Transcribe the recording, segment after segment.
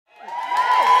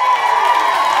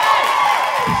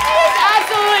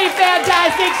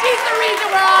fantastic. She's the reason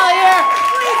we're all here.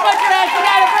 Please put your hands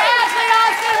together for Ashley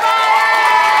Austin Myers.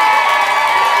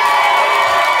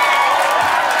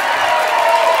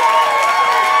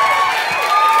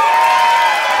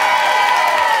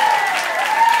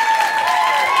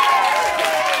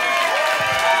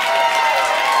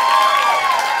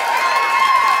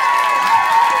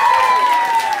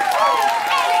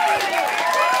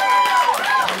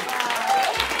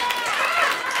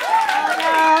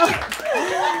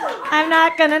 I'm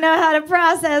not gonna know how to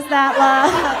process that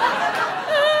love.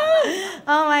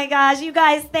 Oh my gosh, you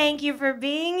guys, thank you for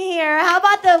being here. How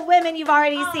about the women you've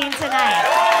already seen tonight?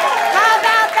 How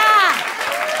about that?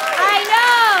 I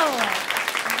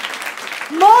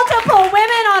know. Multiple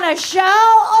women on a show?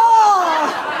 Oh.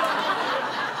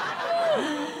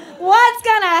 What's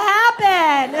gonna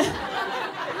happen?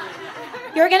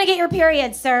 You're gonna get your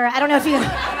period, sir. I don't know if you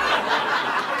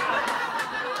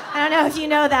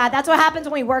know that. That's what happens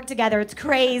when we work together. It's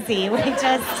crazy.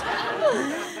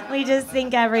 We just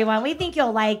think everyone. We think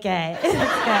you'll like it. It's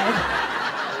good.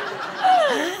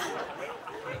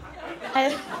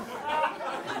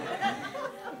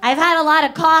 I've had a lot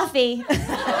of coffee.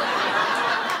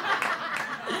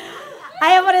 I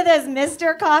have one of those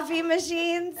Mr. Coffee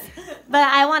machines, but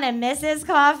I want a Mrs.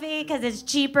 Coffee because it's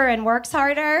cheaper and works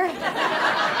harder.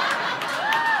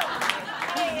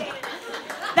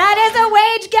 That is a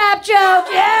wage gap joke,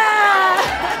 yeah!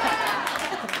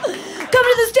 Come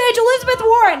to the stage, Elizabeth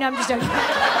Warren. No, I'm just joking.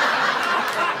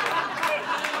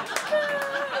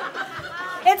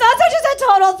 It's also just a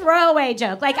total throwaway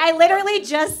joke. Like, I literally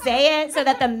just say it so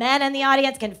that the men in the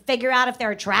audience can figure out if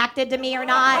they're attracted to me or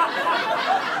not.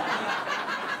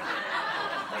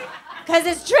 Because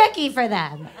it's tricky for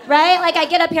them, right? Like, I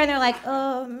get up here and they're like,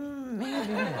 oh,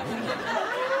 maybe.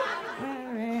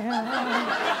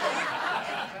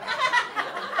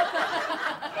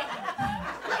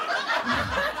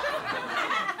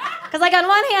 Because, like, on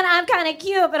one hand, I'm kind of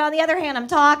cute, but on the other hand, I'm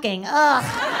talking. Ugh.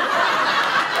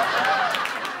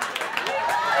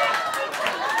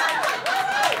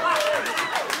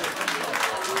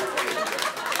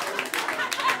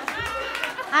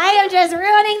 I am just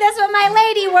ruining this with my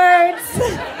lady words.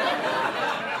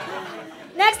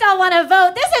 Next, I'll want to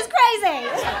vote. This is crazy.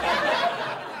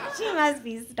 She must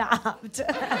be stopped.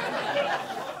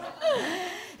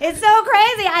 It's so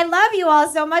crazy. I love you all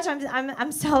so much.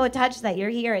 I'm so touched that you're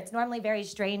here. It's normally very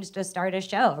strange to start a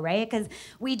show, right? Because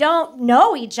we don't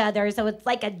know each other, so it's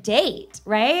like a date,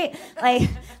 right? Like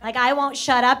I won't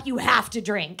shut up. You have to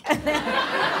drink.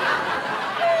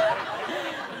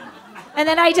 And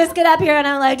then I just get up here and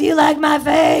I'm like, do you like my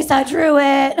face? I drew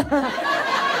it.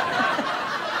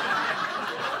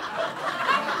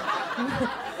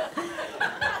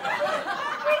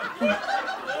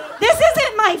 This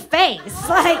isn't my face.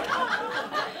 Like,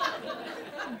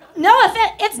 no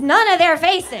offense, it's none of their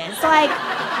faces. Like,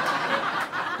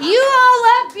 you all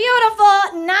look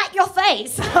beautiful, not your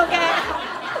face, okay?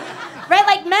 Right,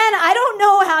 like men, I don't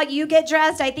know how you get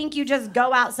dressed. I think you just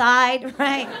go outside,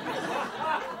 right?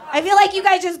 I feel like you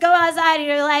guys just go outside and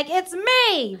you're like, it's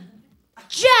me,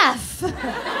 Jeff.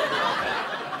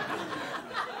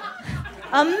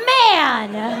 A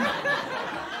man.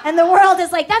 And the world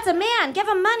is like, that's a man, give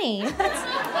him money.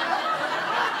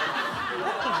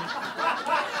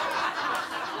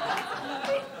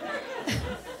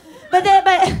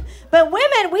 But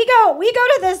women, we go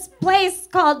to this place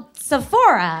called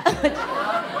Sephora,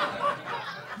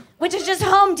 which is just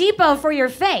Home Depot for your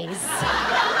face.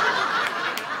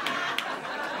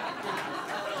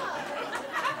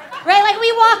 Right, like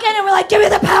we walk in and we're like, give me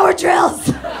the power drills.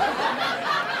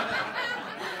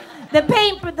 The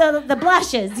paint, the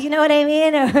blushes, you know what I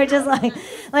mean? Or we're just like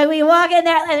we walk in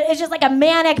there, it's just like a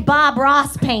manic Bob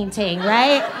Ross painting,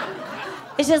 right?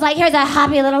 It's just like, here's a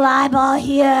happy little eyeball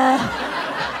here.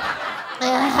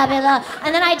 Happy little,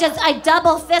 and then I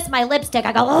double fist my lipstick.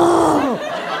 I go, oh.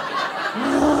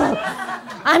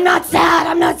 I'm not sad.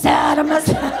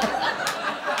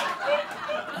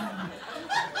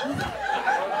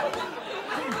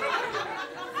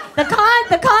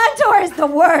 The contour is the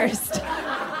worst.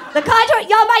 The contour,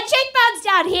 y'all, my cheekbone's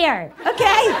down here,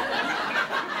 okay?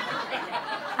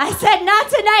 I said not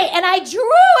tonight, and I drew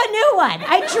a new one.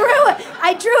 I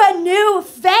drew a new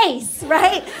face,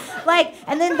 right? Like,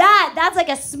 and then that's like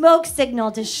a smoke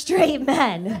signal to straight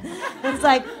men. It's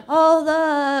like, oh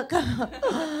look,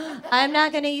 I'm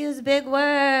not gonna use big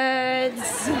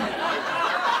words.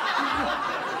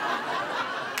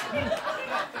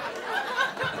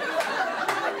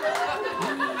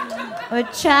 Or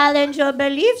challenge your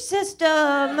belief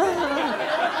system.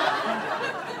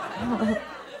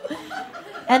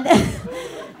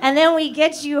 And then we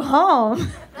get you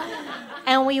home.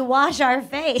 and we wash our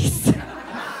face.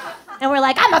 And we're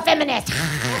like, I'm a feminist.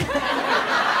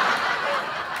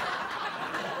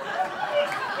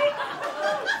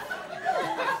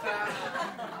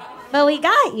 But we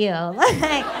got you.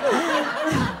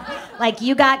 Like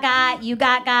you got, you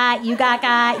got, you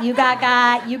got, you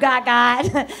got, you got.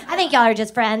 I think y'all are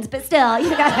just friends, but still,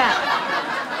 you got.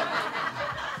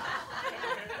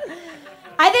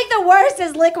 I think the worst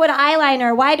is liquid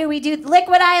eyeliner. Why do we do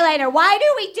liquid eyeliner? Why do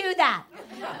we do that?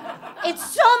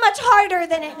 It's so much harder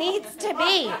than it needs to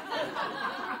be.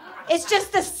 It's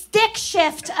just the stick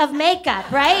shift of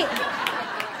makeup, right?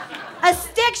 A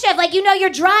stick shift, like you're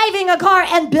driving a car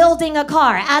and building a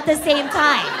car at the same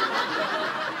time.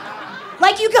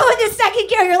 Like you go into second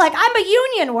gear, you're like, I'm a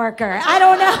union worker. I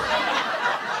don't know.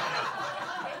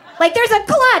 Like there's a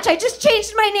clutch. I just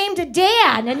changed my name to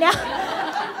Dan, and now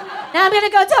I'm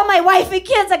gonna go tell my wife and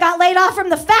kids I got laid off from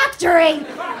the factory.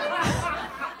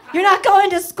 You're not going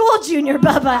to school, Junior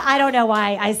Bubba. I don't know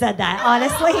why I said that,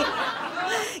 honestly.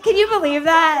 Can you believe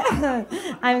that?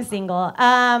 I'm single.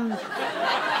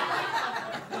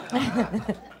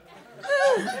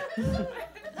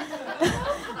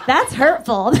 That's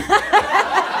hurtful.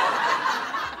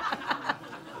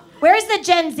 Where's the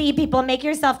Gen Z people? Make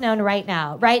yourself known right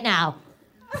now. Right now.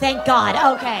 Thank God.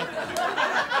 Okay.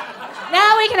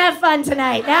 Now we can have fun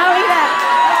tonight.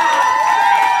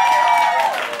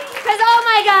 Because, oh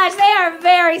my gosh, they are a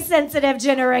very sensitive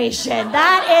generation.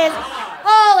 That is,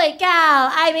 holy cow.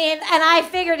 I mean, and I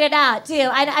figured it out, too.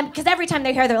 Because every time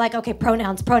they're here, they're like, okay,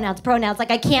 pronouns.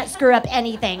 Like, I can't screw up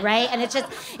anything, right? And it's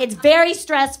very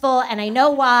stressful, and I know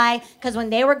why. Because when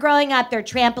they were growing up, their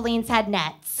trampolines had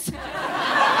nets.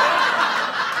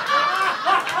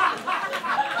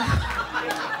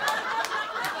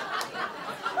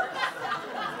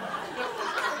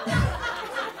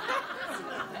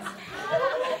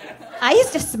 I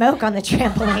used to smoke on the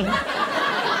trampoline.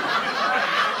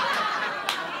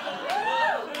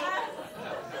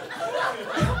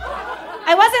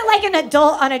 I wasn't like an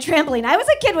adult on a trampoline. I was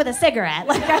a kid with a cigarette.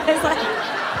 Like I was like...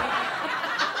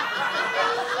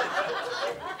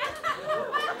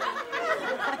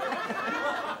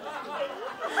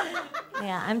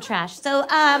 Yeah, I'm trash. So,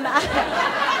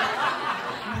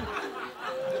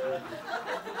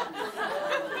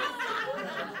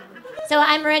 So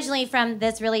I'm originally from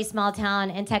this really small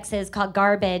town in Texas called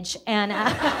Garbage, and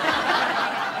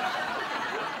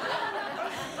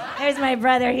there's my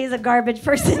brother. He's a garbage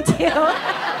person too,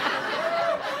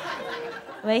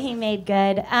 but he made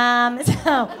good. So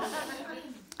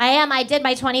I did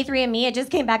my 23andMe. It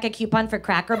just came back a coupon for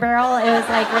Cracker Barrel. It was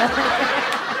like really.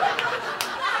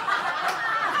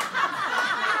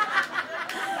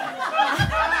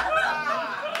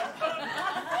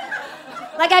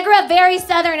 Like, I grew up very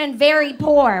Southern and very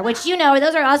poor, which,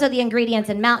 those are also the ingredients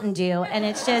in Mountain Dew, and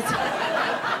it's just... I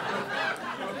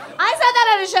said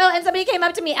that at a show, and somebody came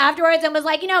up to me afterwards and was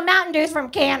like, Mountain Dew's from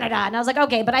Canada. And I was like,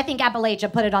 okay, but I think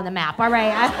Appalachia put it on the map, all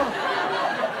right?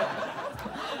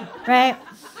 Right?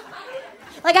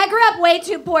 Like, I grew up way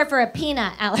too poor for a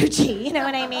peanut allergy, you know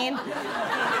what I mean?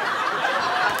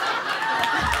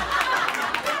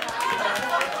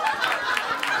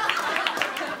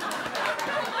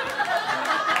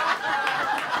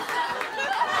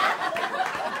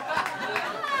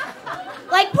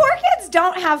 Like, poor kids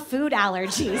don't have food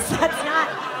allergies. That's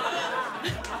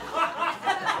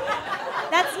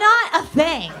not a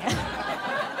thing.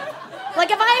 Like,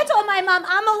 if I had told my mom,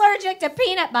 I'm allergic to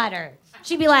peanut butter,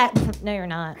 she'd be like, no, you're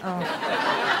not. Oh.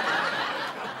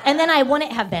 And then I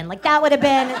wouldn't have been. Like, that would have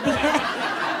been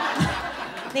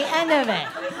the end of it.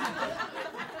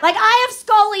 Like, I have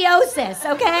scoliosis,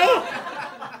 okay?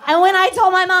 And when I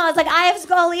told my mom, I was like, I have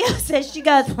scoliosis, she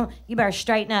goes, you better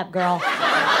straighten up, girl.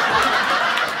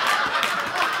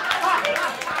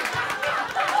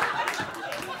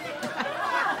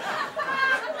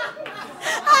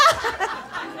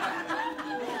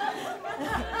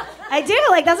 I do,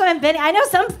 like, that's what I'm been. I know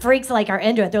some freaks, like, are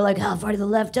into it. They're like, how far to the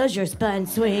left does your spine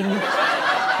swing?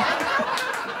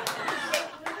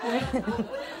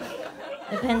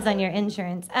 Depends on your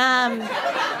insurance.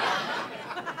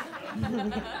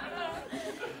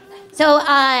 So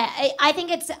I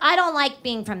think I don't like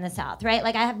being from the South, right?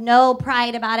 Like, I have no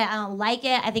pride about it. I don't like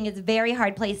it. I think it's a very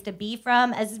hard place to be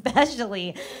from,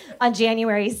 especially on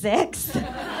January 6th.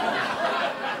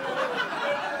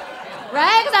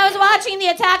 Right? Because I was watching the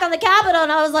attack on the Capitol,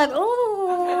 and I was like,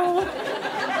 ooh,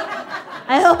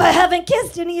 I hope I haven't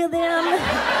kissed any of them.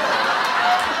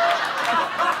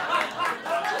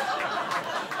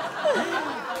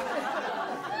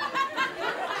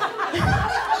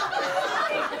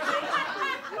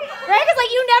 Right? Because,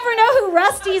 like, you never know who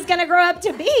Rusty's going to grow up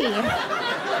to be.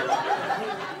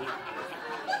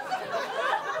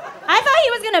 I thought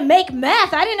he was gonna make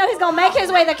meth. I didn't know he was gonna make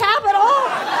his way to the Capitol.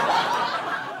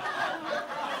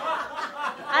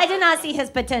 I did not see his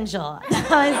potential.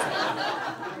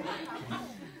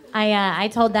 I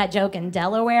told that joke in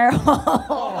Delaware.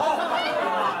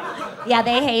 Yeah,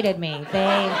 they hated me.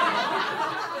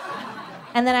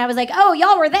 And then I was like, oh,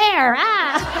 y'all were there.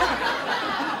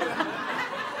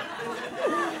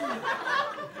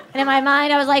 And in my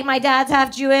mind, I was like, my dad's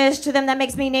half Jewish. To them, that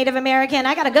makes me Native American.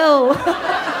 I gotta go.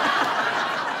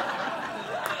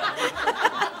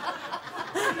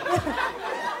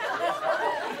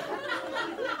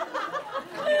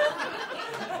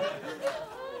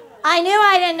 I knew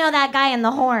I didn't know that guy in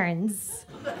the horns.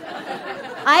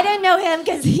 I didn't know him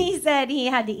because he said he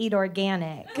had to eat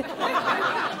organic.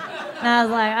 And I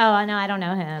was like, oh, no, I don't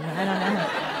know him. I don't know him.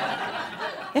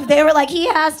 If they were like, he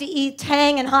has to eat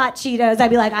Tang and hot Cheetos, I'd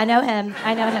be like, I know him.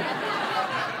 I know him.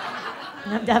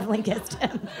 And I've definitely kissed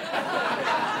him.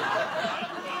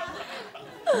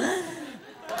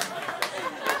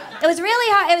 It was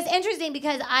really hard. It was interesting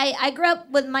because I grew up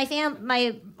with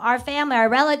our family, our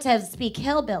relatives speak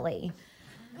hillbilly.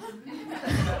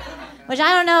 Which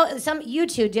I don't know, you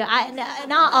two do.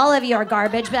 Not all of you are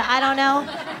garbage, but I don't know.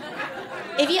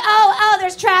 If you,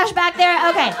 there's trash back there.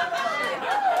 Okay.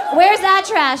 Where's that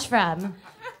trash from?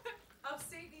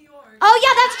 Upstate New York. Oh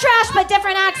yeah, that's trash, but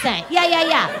different accent.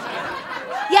 Yeah.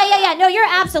 No, you're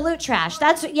absolute trash.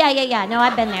 Yeah. No,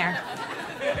 I've been there.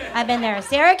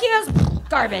 Syracuse,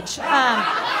 garbage.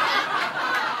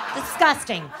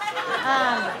 Disgusting.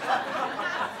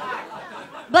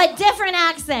 But different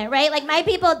accent, right? Like my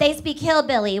people, they speak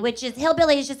hillbilly,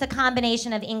 hillbilly is just a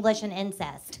combination of English and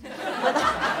incest.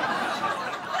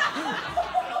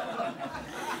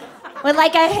 With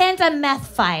like a hint of meth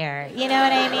fire, you know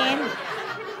what I mean?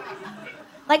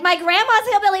 Like my grandma's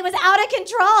hillbilly was out of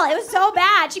control. It was so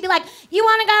bad. She'd be like, you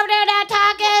want to go to that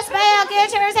Taco spell,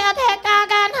 get yourself that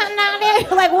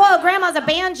Taco. Like, whoa, grandma's a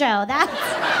banjo.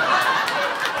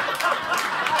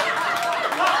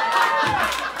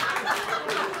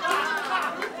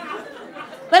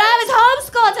 But I was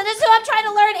homeschooled, so this is who I'm trying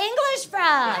to learn English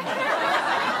from.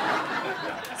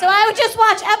 So I would just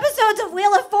watch episodes of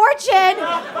Wheel of Fortune,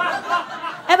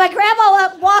 and my grandma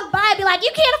would walk by and be like,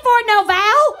 you can't afford no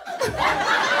vowel?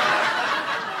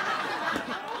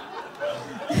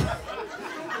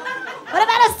 What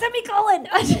about a semicolon?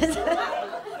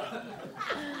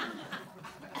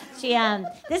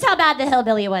 This is how bad the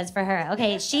hillbilly was for her.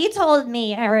 Okay, she told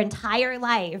me her entire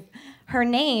life her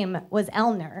name was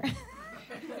Elner.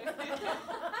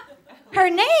 Her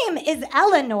name is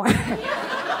Eleanor.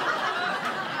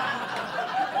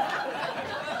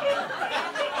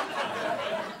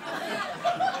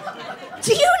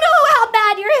 Do you know how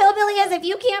bad your hillbilly is if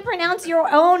you can't pronounce your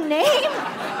own name?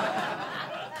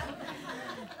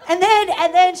 And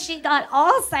then she got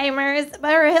Alzheimer's,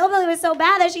 but her hillbilly was so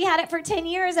bad that she had it for 10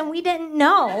 years and we didn't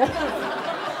know.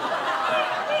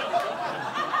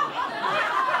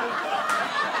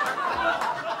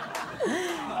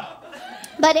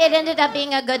 But it ended up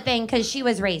being a good thing because she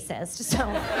was racist, so.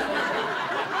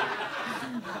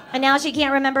 And now she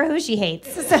can't remember who she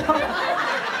hates, so.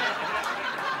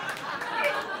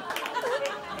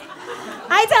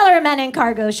 I tell her men in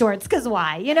cargo shorts, because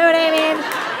why? You know what I mean?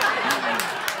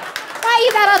 Why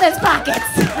you got all those pockets?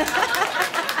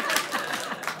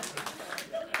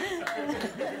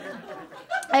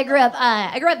 I grew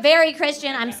up very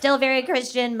Christian. I'm still very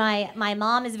Christian. My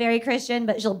mom is very Christian,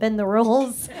 but she'll bend the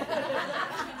rules.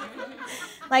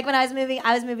 Like when I was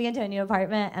moving into a new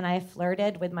apartment, and I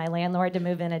flirted with my landlord to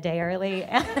move in a day early,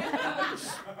 and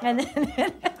then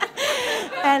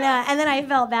I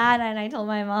felt bad, and I told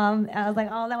my mom, I was like,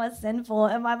 "Oh, that was sinful,"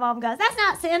 and my mom goes, "That's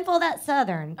not sinful, that's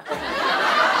Southern."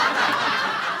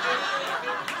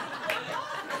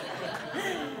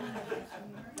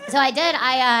 So I did.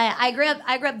 I grew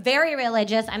up very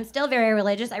religious. I'm still very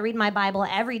religious. I read my Bible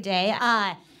every day,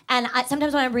 and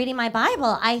sometimes when I'm reading my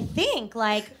Bible, I think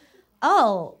like,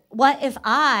 oh, what if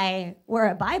I were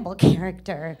a Bible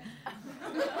character?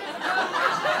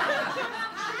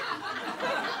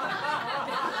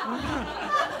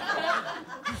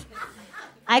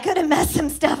 I could have messed some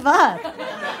stuff up.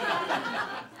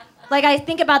 Like, I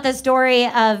think about the story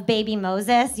of baby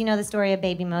Moses. You know the story of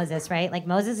baby Moses, right? Like,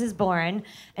 Moses is born,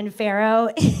 and Pharaoh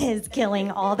is killing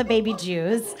all the baby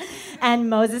Jews. And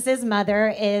Moses'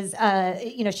 mother is,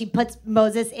 she puts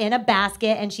Moses in a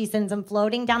basket, and she sends him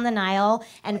floating down the Nile.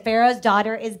 And Pharaoh's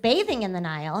daughter is bathing in the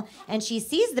Nile, and she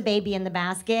sees the baby in the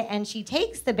basket, and she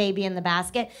takes the baby in the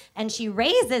basket, and she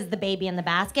raises the baby in the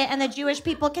basket, and the Jewish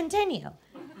people continue.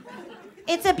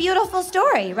 It's a beautiful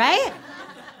story, right?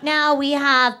 Now we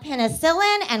have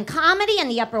penicillin and comedy in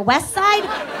the Upper West Side.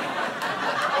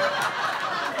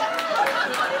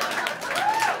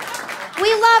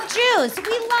 We love Jews.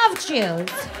 We love Jews.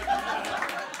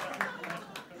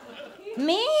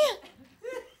 Me?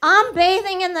 I'm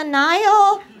bathing in the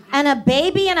Nile and a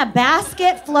baby in a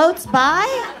basket floats by?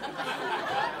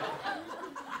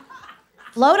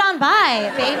 Float on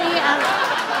by, baby.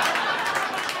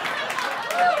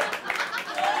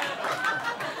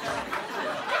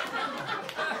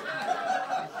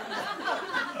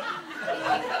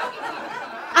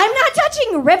 I'm not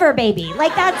touching river, baby.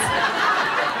 Like, that's...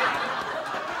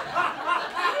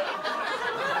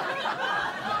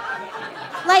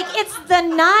 Like, it's the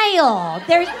Nile.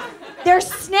 There's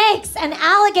snakes and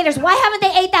alligators. Why haven't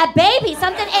they ate that baby?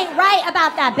 Something ain't right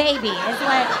about that baby. It's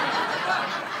like...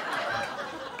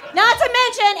 Not to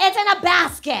mention, it's in a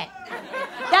basket.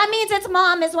 That means its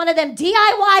mom is one of them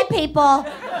DIY people.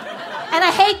 And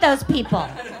I hate those people.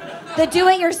 The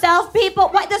do-it-yourself people.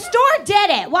 What? The store did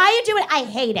it. Why are you doing it? I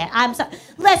hate it.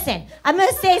 Listen, I'm going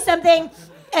to say something,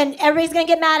 and everybody's going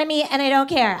to get mad at me, and I don't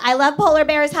care. I love polar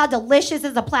bears. How delicious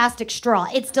is a plastic straw?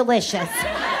 It's delicious.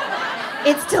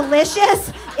 It's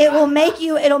delicious. It'll make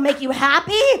you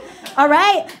happy. All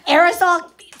right? Aerosol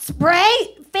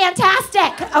spray,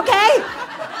 fantastic. Okay?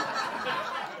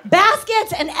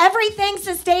 Baskets and everything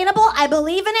sustainable, I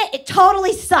believe in it. It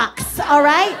totally sucks. All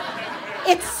right?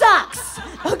 It sucks.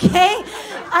 Okay?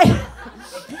 I'm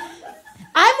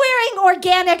wearing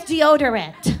organic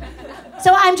deodorant.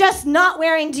 So I'm just not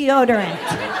wearing deodorant.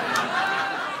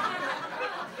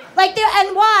 Like,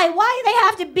 and why? Why do they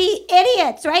have to be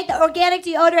idiots, right? The organic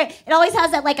deodorant, it always has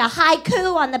that, like, a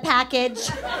haiku on the package.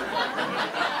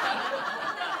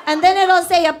 And then it'll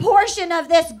say a portion of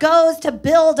this goes to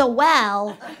build a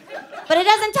well. But it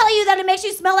doesn't tell you that it makes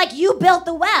you smell like you built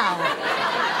the well.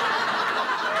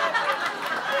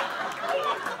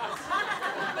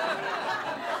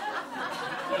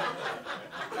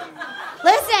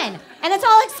 Listen, and it's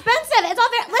all expensive. It's all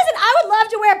very... Listen, I would love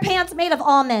to wear pants made of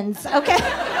almonds, okay?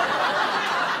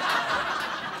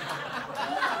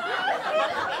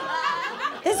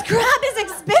 This crap is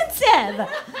expensive.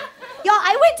 Y'all,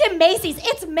 I went to Macy's.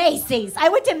 It's Macy's. I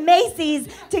went to Macy's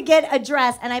to get a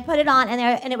dress, and I put it on,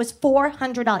 and it was $400.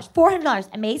 $400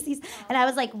 at Macy's. And I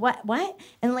was like, what?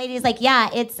 And the lady's like,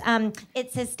 yeah, it's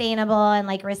sustainable and,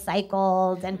 like,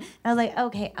 recycled. And I was like,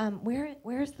 okay,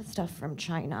 where's the stuff from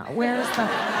China? Where's the...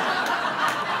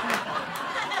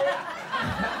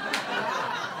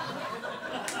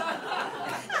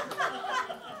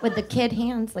 With the kid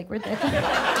hands, like, where'd they...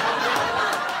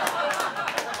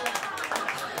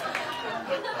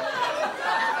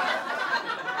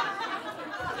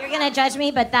 Gonna judge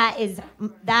me, but that is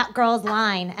that girl's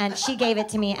line, and she gave it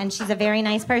to me, and she's a very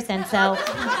nice person. So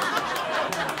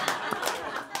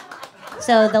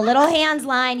the little hands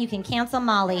line, you can cancel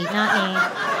Molly, not me.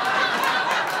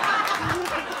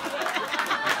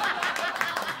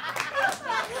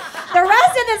 The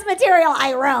rest of this material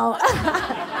I wrote.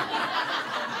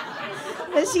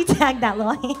 But she tagged that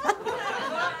little hand.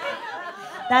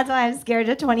 That's why I'm scared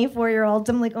of 24-year-olds.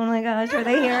 I'm like, oh my gosh, are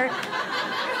they here?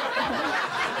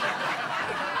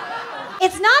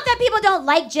 It's not that people don't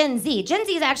like Gen Z. Gen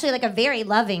Z is actually like a very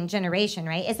loving generation,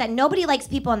 right? It's that nobody likes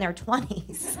people in their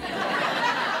 20s.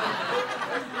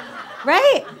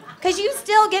 Right? Because you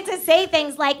still get to say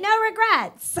things like, no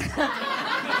regrets.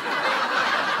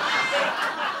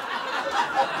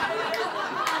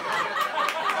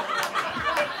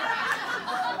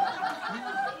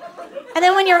 And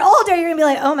then when you're older, you're gonna be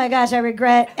like, oh my gosh, I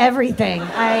regret everything.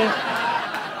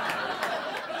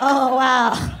 Oh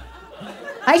wow.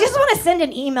 I just want to send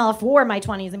an email for my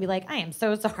 20s and be like, I am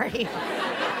so sorry.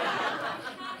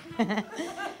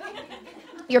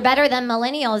 You're better than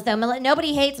millennials, though.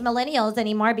 Nobody hates millennials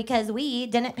anymore because we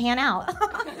didn't pan out.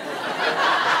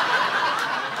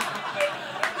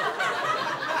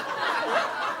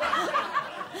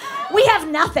 We have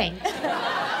nothing.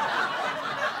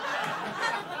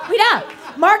 We don't.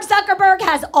 Mark Zuckerberg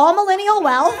has all millennial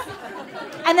wealth,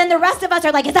 and then the rest of us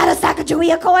are like, is that a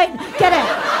Sacagawea coin? Get it.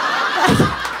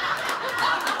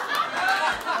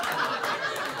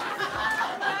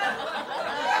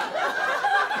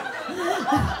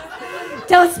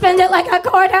 Don't spend it like a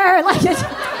quarter. Like it's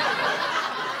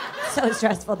so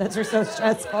stressful. Those are so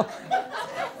stressful.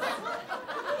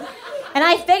 And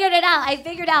I figured it out. I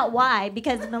figured out why.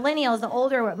 Because millennials, the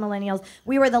older millennials,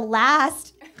 we were the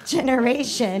last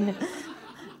generation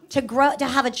to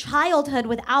have a childhood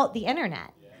without the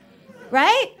internet.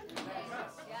 Right?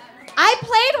 I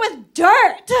played with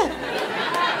dirt.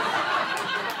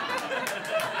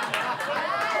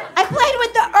 I played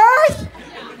with the earth.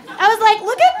 I was like,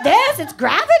 look at this, it's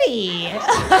gravity.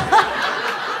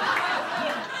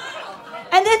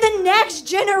 And then the next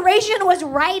generation was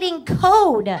writing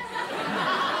code. And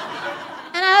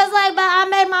I was like, but I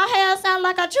made my hair sound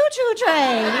like a choo-choo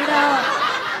train, you know?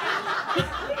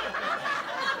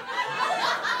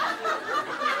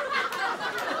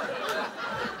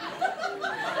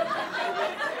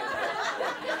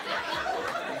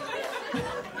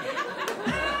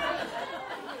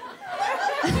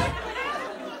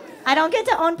 I don't get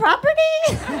to own property?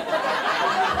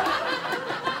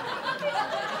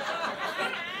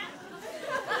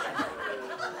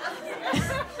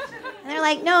 And they're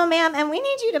like, no, ma'am, and we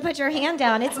need you to put your hand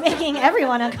down. It's making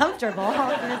everyone uncomfortable.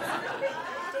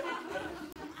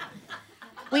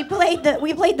 We played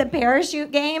the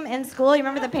parachute game in school. You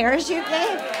remember the parachute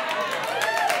game?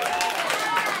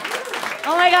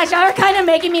 Oh my gosh, y'all are kind of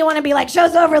making me want to be like,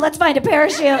 show's over, let's find a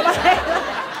parachute.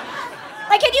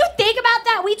 Like, can you think about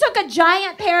that? We took a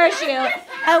giant parachute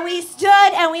and we stood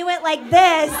and we went like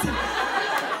this.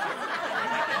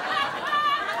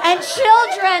 And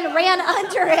children ran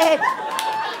under it.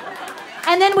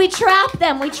 And then we trapped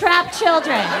them. We trapped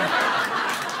children.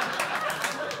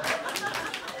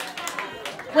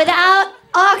 Without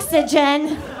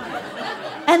oxygen.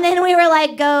 And then we were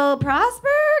like, go prosper,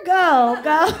 go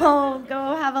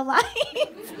have a life.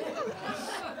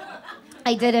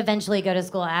 I did eventually go to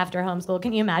school after homeschool.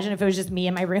 Can you imagine if it was just me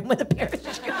in my room with a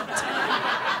parachute?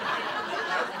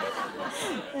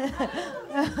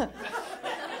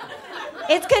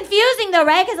 It's confusing though,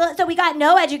 right? So we got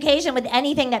no education with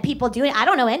anything that people do. I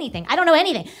don't know anything. I don't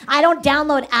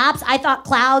download apps. I thought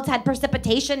clouds had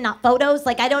precipitation, not photos.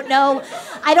 Like I don't know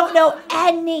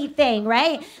anything,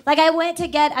 right? Like I went to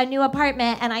get a new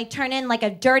apartment and I turn in like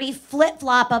a dirty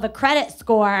flip-flop of a credit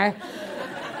score.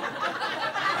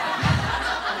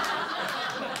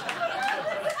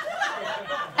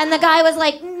 And the guy was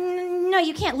like, no,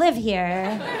 you can't live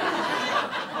here.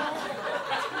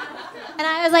 And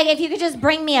I was like, if you could just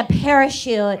bring me a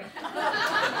parachute,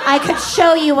 I could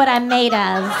show you what I'm made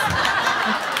of.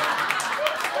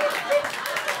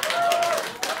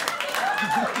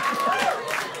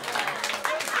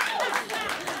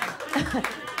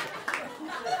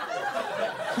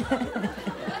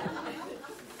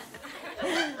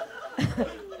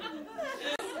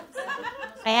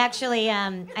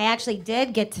 I actually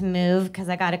did get to move because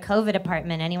I got a COVID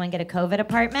apartment. Anyone get a COVID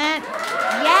apartment?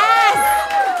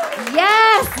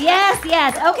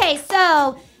 Yes. Okay,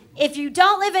 so if you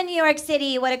don't live in New York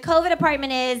City, what a COVID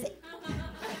apartment is,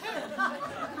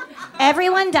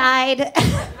 everyone died.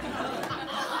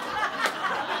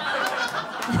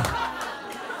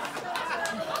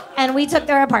 And we took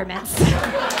their apartments.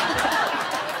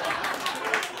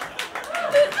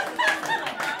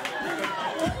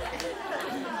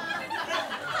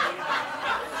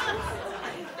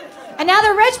 And now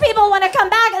the rich people want to come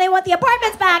back and they want the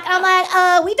apartments back. And I'm like,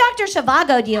 we Dr.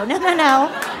 Zhivago'd you. No.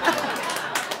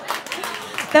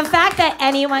 The fact that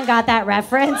anyone got that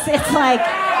reference, it's like,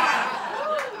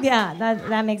 yeah,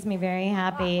 that makes me very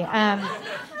happy.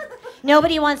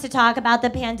 Nobody wants to talk about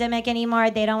the pandemic anymore.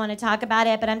 They don't want to talk about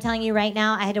it. But I'm telling you right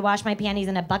now, I had to wash my panties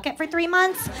in a bucket for 3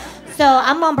 months. So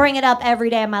I'm going to bring it up every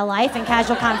day of my life in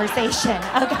casual conversation,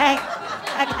 okay?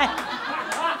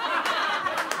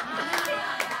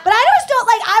 But I just don't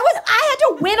like, I had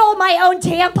to whittle my own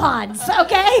tampons,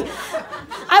 okay?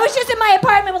 I was just in my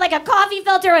apartment with like a coffee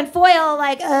filter and foil,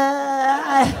 like,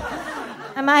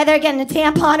 I'm either getting a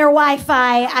tampon or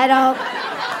Wi-Fi,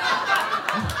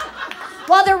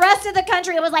 While the rest of the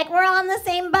country was like, we're on the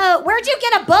same boat. Where'd you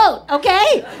get a boat,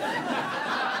 okay?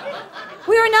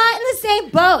 We were not in the same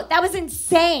boat. That was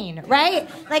insane, right?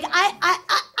 Like, I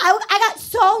got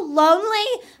so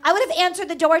lonely, I would have answered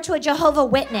the door to a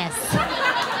Jehovah's Witness.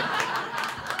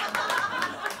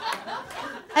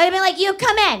 I would have been like, you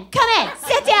come in,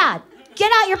 sit down,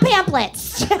 get out your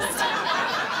pamphlets. Just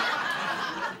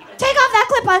take off that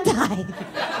clip-on tie.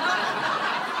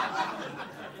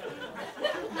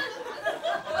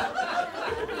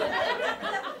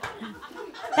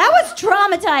 That was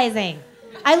traumatizing.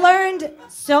 I learned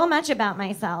so much about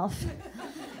myself.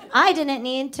 I didn't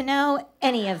need to know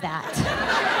any of that.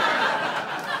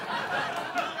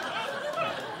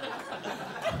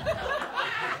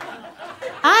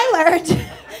 I learned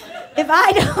if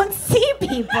I don't see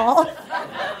people,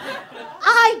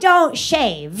 I don't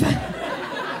shave.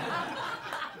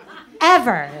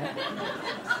 Ever.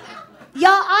 Y'all,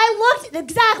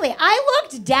 I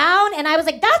looked down and I was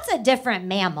like, that's a different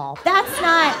mammal. That's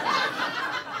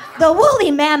the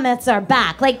woolly mammoths are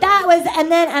back. Like that was,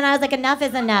 and I was like, enough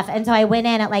is enough. And so I went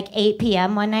in at like 8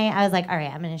 p.m. one night. I was like, all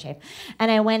right, I'm gonna shave.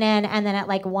 And I went in, and then at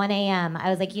like 1 a.m., I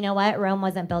was like, you know what? Rome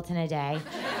wasn't built in a day.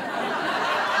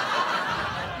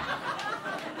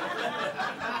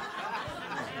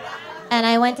 And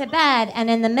I went to bed, and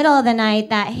in the middle of the night,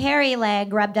 that hairy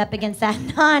leg rubbed up against that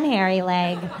non-hairy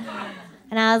leg.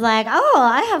 And I was like, oh,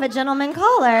 I have a gentleman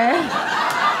caller.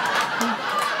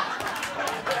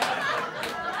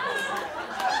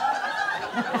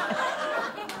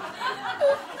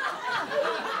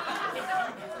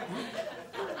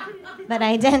 But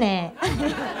I didn't.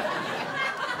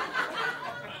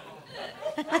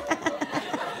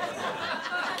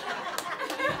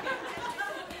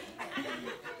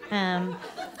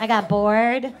 I got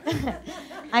bored.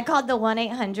 I called the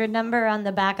 1-800 number on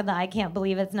the back of the I can't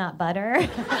believe it's not butter.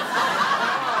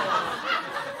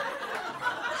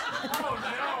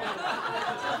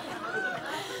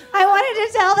 I wanted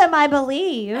to tell them I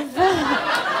believe.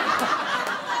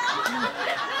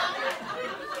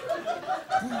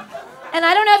 And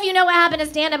I don't know if you know what happened to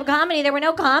stand-up comedy. There were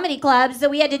no comedy clubs, so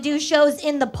we had to do shows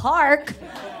in the park,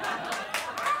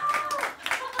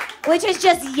 which is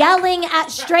just yelling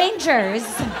at strangers.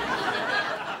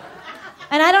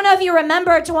 And I don't know if you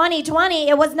remember 2020,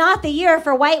 it was not the year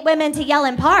for white women to yell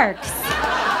in parks.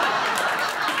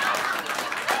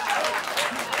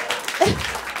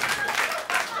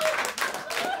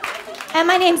 And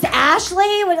my name's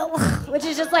Ashley, which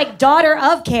is just like daughter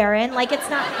of Karen. Like, it's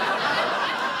not...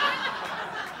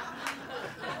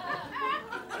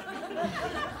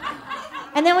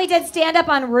 And then we did stand-up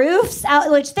on roofs,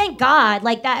 which thank God,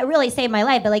 like that really saved my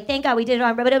life. But like, thank God we did it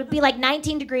on, but it would be like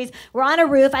 19 degrees. We're on a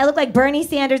roof. I look like Bernie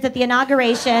Sanders at the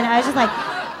inauguration. I was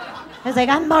like,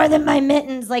 I'm more than my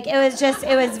mittens. Like it was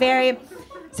very,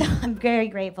 so I'm very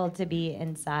grateful to be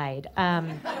inside.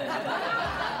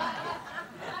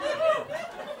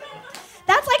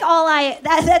 That's like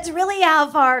that's really how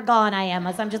far gone I am.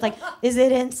 So I'm just like, is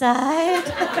it inside?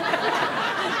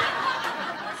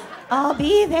 I'll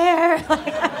be there.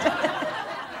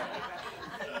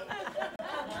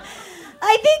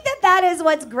 I think that is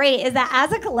what's great, is that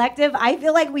as a collective, I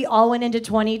feel like we all went into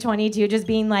 2022 just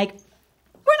being like,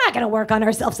 we're not gonna work on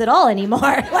ourselves at all anymore.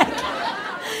 Like,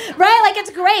 right? Like,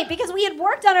 it's great because we had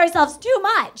worked on ourselves too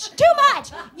much.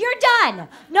 You're done.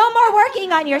 No more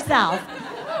working on yourself.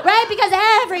 Right? Because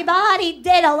everybody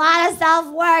did a lot of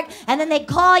self-work, and then they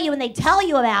call you and they tell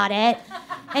you about it,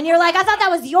 and you're like, I thought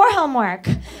that was your homework.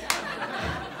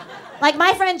 Like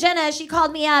my friend Jenna, she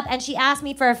called me up and she asked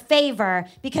me for a favor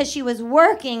because she was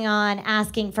working on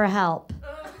asking for help.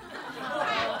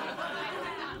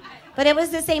 But it was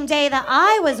the same day that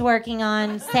I was working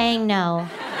on saying no.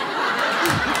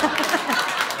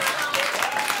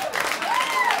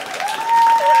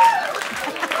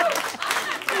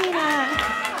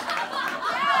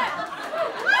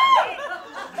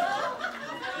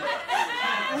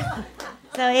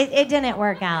 So it didn't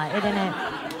work out. It didn't.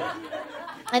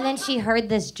 And then she heard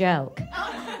this joke,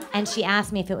 and she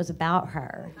asked me if it was about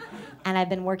her. And I've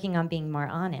been working on being more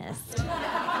honest.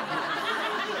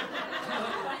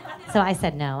 So I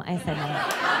said no.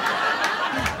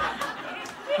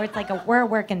 Where it's like we're a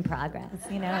work in progress,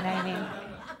 you know what I mean?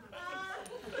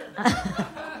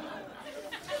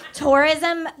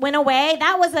 Tourism went away.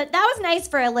 That was nice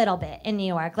for a little bit in New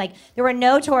York. Like there were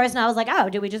no tourists, and I was like, oh,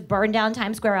 do we just burn down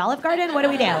Times Square Olive Garden? What do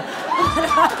we do?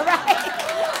 Right?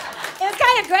 It was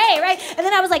kind of great, right? And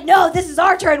then I was like, no, this is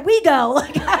our turn. We go.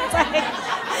 Like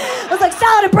I was like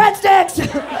salad and breadsticks.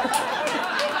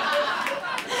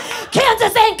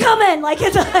 Kansas ain't coming. Like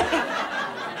it's like,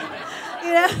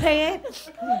 you know what I mean?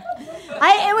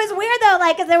 It was weird though,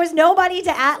 like, cause there was nobody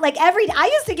to ask. Like I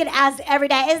used to get asked every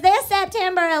day, is this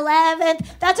September 11th?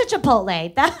 That's a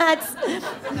Chipotle. That's.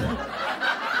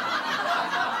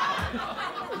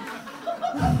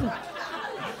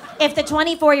 If the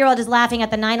 24-year-old is laughing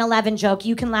at the 9/11 joke,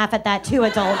 you can laugh at that too,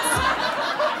 adults.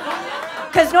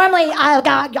 Because normally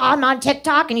I'm on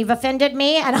TikTok and you've offended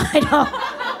me and I don't.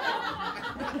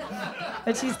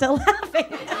 But she's still laughing.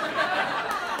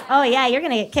 Oh yeah, you're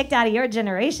gonna get kicked out of your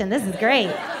generation. This is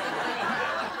great.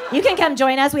 You can come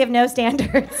join us. We have no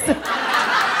standards.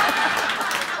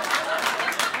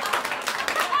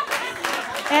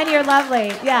 And you're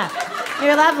lovely. Yeah,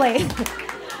 you're lovely.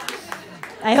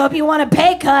 I hope you want a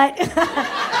pay cut.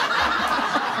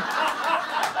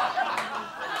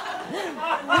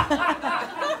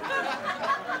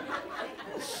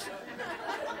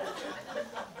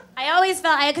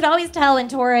 I could always tell when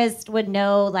tourists would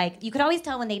know, like, you could always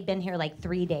tell when they'd been here like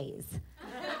 3 days,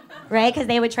 right? Because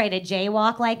they would try to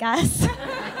jaywalk like us.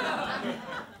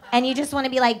 And you just want to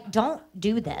be like, don't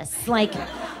do this. Like,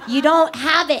 you don't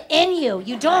have it in you.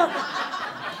 You don't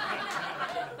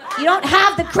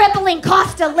have the crippling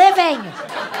cost of living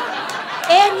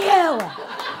in you.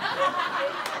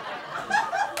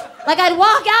 Like, I'd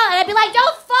walk out and I'd be like,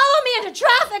 don't follow me into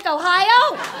traffic,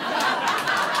 Ohio.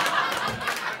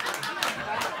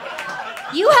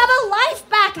 You have a life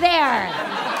back there.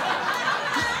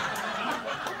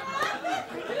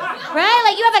 Right?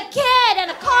 Like, you have a kid and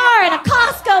a car and a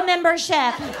Costco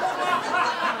membership.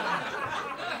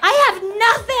 I have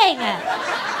nothing.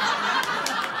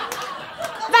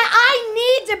 But I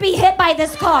need to be hit by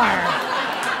this car.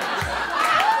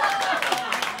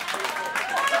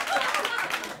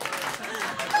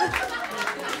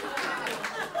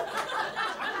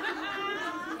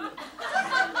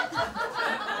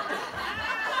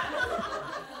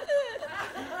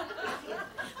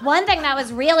 One thing that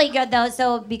was really good, though,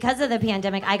 so because of the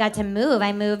pandemic, I got to move.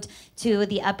 I moved to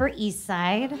the Upper East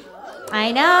Side.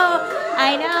 I know.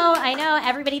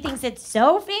 Everybody thinks it's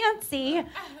so fancy.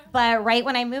 But right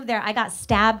when I moved there, I got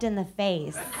stabbed in the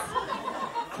face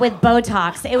with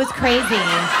Botox. It was crazy.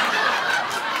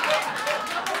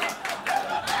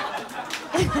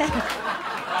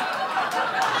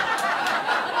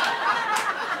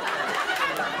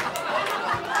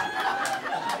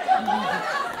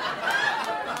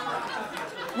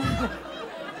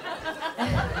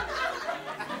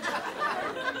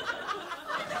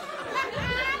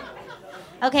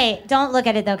 Okay, don't look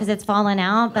at it though, because it's fallen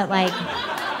out, but like,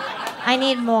 I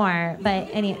need more. But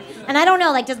anyway, and I don't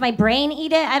know, like, does my brain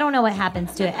eat it? I don't know what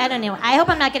happens to it. I don't know. I hope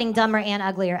I'm not getting dumber and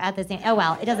uglier at the same. Oh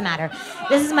well, it doesn't matter.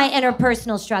 This is my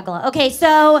interpersonal struggle. Okay,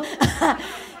 so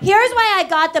here's why I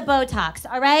got the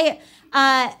Botox. All right,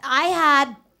 I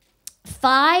had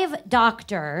 5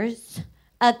 doctors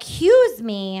accuse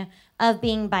me of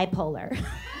being bipolar.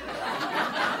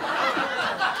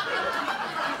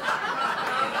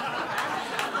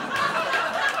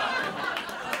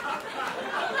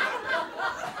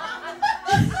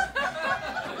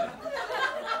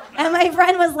 And my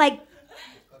friend was like,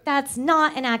 that's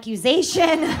not an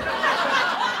accusation.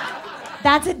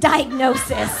 That's a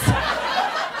diagnosis.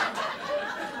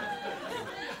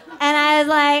 And I was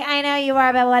like, I know you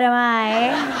are, but what am I?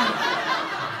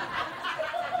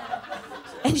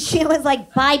 And she was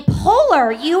like,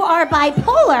 bipolar, you are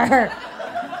bipolar.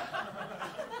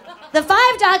 The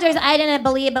 5 doctors I didn't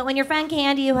believe, but when your friend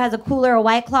Candi, who has a cooler of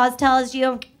White Claws, tells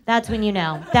you, that's when you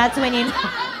know. That's when you know.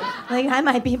 Like, I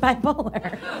might be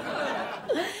bipolar.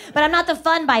 But I'm not the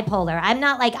fun bipolar. I'm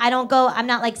not like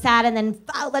sad and then,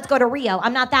 let's go to Rio.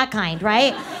 I'm not that kind,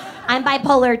 right? I'm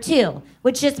bipolar too,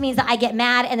 which just means that I get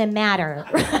mad and then madder.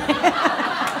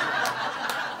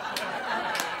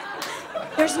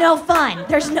 There's no fun.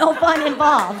 There's no fun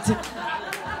involved.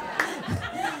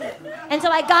 And so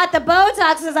I got the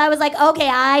Botox because I was like, okay,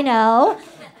 I know.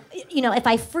 You know, if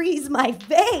I freeze my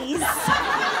face,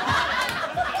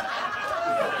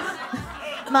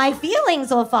 my feelings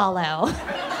will follow.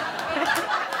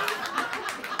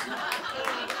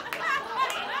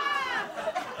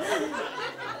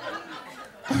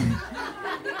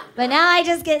 But now I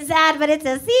just get sad, but it's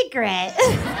a secret.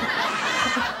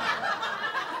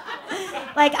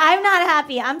 Like, I'm not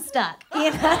happy, I'm stuck.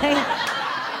 You know?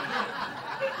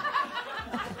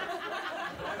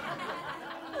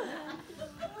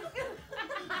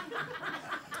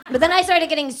 But then I started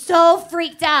getting so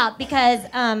freaked out because,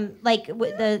 like,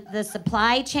 the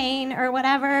supply chain or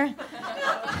whatever.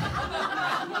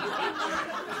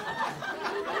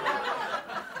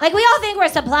 Like, we all think we're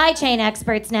supply chain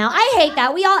experts now. I hate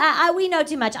that. We know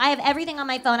too much. I have everything on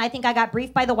my phone. I think I got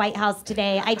briefed by the White House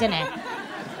today. I didn't.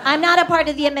 I'm not a part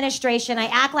of the administration. I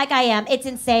act like I am. It's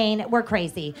insane. We're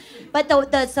crazy. But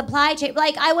the supply chain,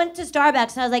 like, I went to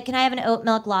Starbucks and I was like, can I have an oat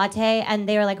milk latte? And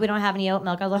they were like, we don't have any oat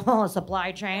milk. I was like, oh,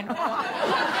 supply chain.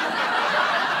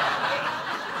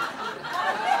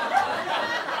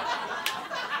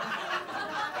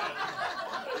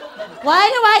 Why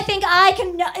do I think I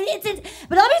can know?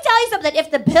 But let me tell you something. If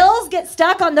the pills get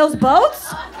stuck on those boats,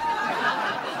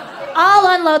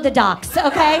 I'll unload the docks,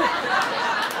 okay?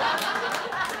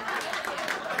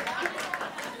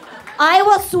 I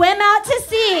will swim out to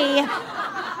sea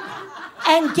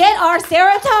and get our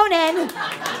serotonin.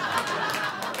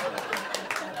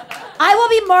 I will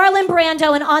be Marlon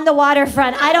Brando and on the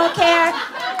waterfront. I don't care.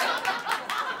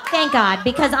 Thank God,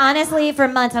 because honestly, for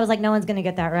months, I was like, no one's gonna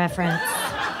get that reference.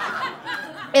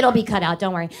 It'll be cut out,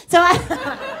 don't worry. So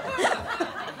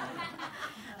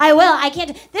I will, I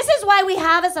can't. This is why we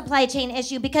have a supply chain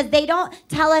issue, because they don't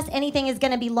tell us anything is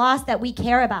gonna be lost that we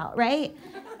care about, right?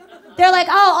 They're like,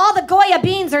 oh, all the Goya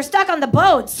beans are stuck on the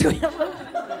boats. Who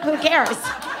cares?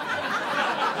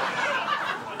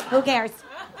 Who cares?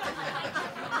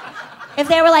 If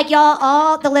they were like, y'all,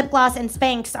 all the lip gloss and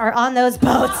Spanx are on those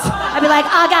boats, I'd be like,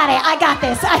 I got it. I got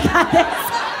this. I got this.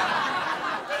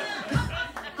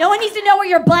 No one needs to know where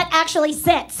your butt actually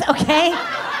sits, okay?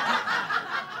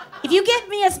 If you give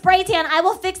me a spray tan, I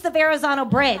will fix the Verrazano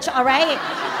Bridge, all right?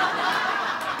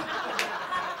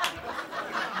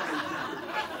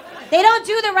 They don't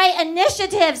do the right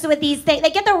initiatives with these things. They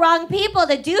get the wrong people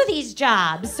to do these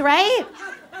jobs, right?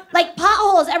 Like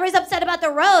potholes, everybody's upset about the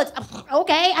roads.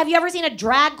 Okay, have you ever seen a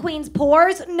drag queen's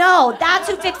pores? No, that's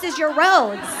who fixes your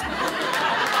roads.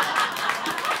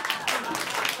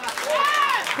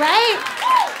 Right?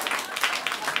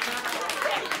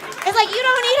 It's like, you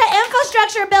don't need an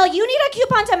infrastructure bill. You need a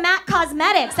coupon to MAC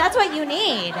Cosmetics. That's what you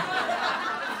need.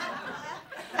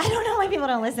 I don't know why people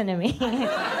don't listen to me.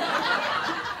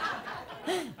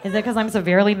 Is it because I'm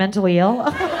severely mentally ill?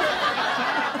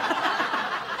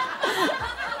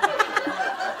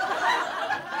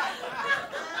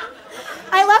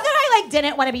 I love that I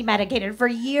didn't want to be medicated. For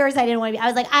years I didn't want to be. I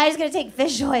was like, I was going to take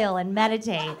fish oil and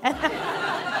meditate.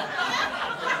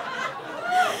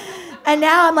 And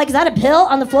now I'm like, is that a pill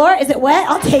on the floor? Is it wet?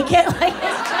 I'll take it.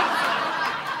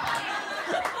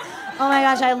 Oh my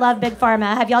gosh, I love Big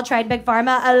Pharma. Have y'all tried Big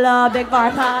Pharma? I love Big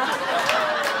Pharma.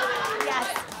 Yes.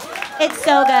 It's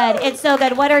so good. It's so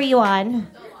good. What are you on?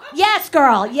 Yes,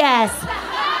 girl. Yes.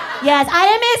 Yes. I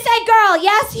didn't mean to say girl.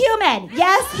 Yes, human.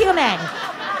 Yes, human.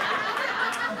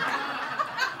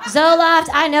 Zoloft,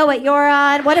 I know what you're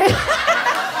on. What are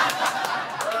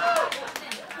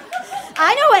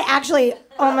I know what actually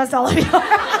almost all of you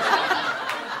are.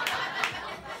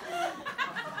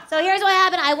 So here's what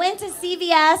happened. I went to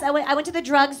CVS. I went to the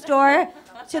drugstore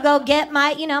to go get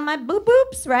my, my boop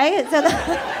boops, right? So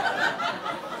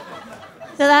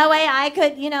that way I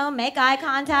could, make eye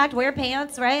contact, wear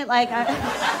pants, right?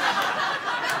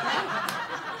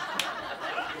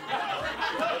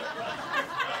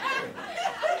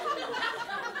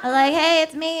 I was like, hey,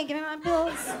 it's me. Give me my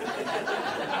pills.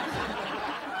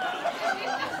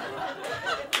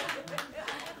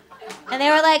 And they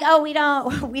were like, oh, we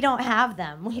don't have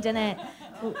them. We didn't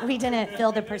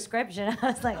fill the prescription. I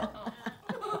was like,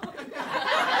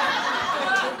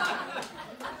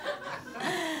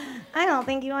 I don't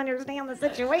think you understand the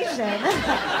situation.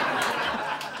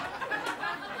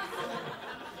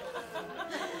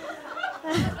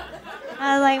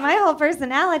 I was like, my whole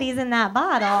personality's in that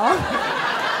bottle.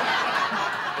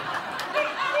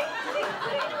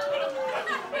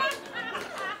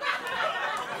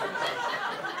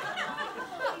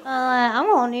 I'm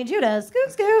gonna need you to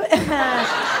scoot.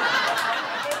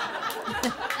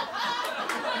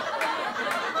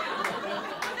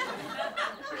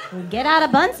 Get out a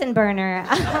Bunsen burner.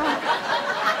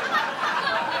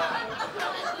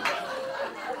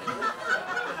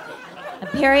 A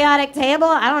periodic table?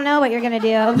 I don't know what you're gonna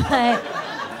do, but.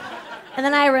 And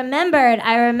then I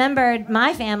remembered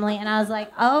my family, and I was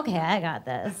like, oh, okay, I got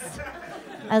this.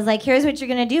 I was like, here's what you're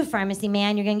gonna do, pharmacy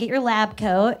man. You're gonna get your lab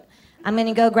coat. I'm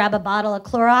gonna go grab a bottle of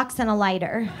Clorox and a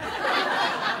lighter.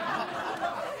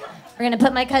 We're gonna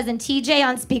put my cousin TJ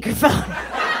on speakerphone.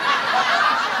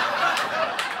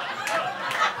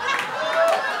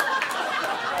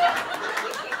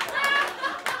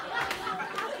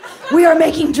 We are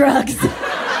making drugs.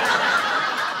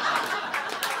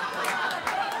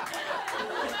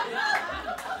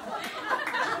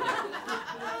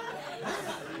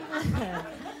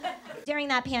 During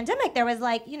that pandemic, there was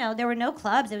there were no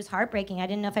clubs. It was heartbreaking. I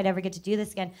didn't know if I'd ever get to do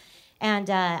this again. And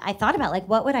I thought about,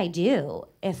 what would I do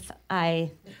if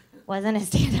I wasn't a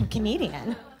stand-up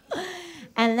comedian?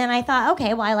 And then I thought,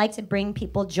 okay, well, I like to bring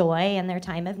people joy in their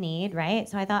time of need, right?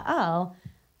 So I thought, oh,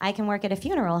 I can work at a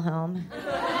funeral home.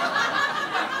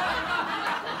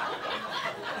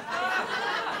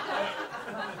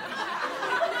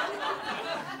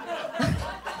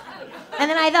 And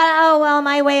then I thought, oh, well,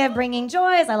 my way of bringing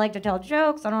joy is I like to tell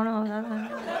jokes. I don't know.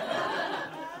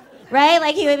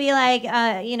 Right? He would be like,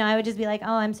 I would just be like,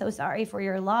 oh, I'm so sorry for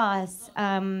your loss.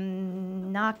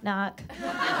 Knock, knock.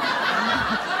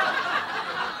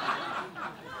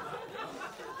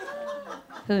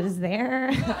 Who's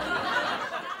there?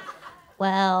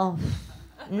 Well,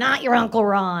 not your Uncle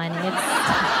Ron.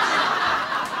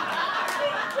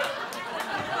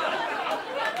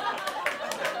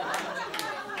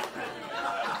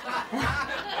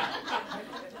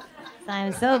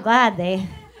 I'm so glad they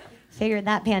figured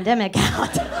that pandemic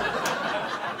out.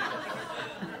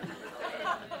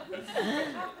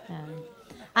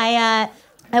 I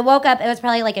woke up, it was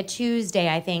probably a Tuesday,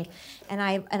 I think, and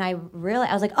I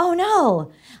was like, oh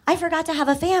no, I forgot to have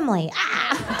a family.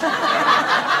 Ah!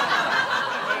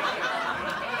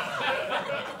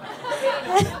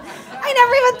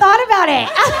 never even thought about it.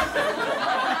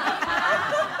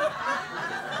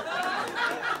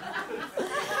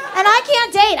 And I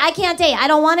can't date. I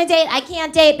don't want to date. I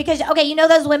can't date because, okay, you know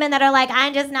those women that are like,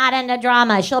 I'm just not into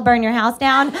drama. She'll burn your house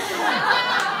down.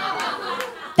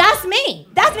 That's me.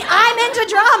 I'm into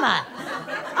drama.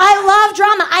 I love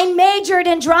drama. I majored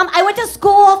in drama. I went to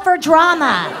school for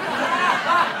drama.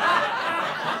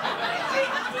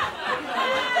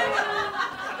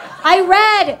 I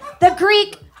read the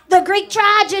Greek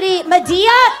tragedy, Medea,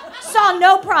 saw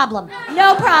no problem.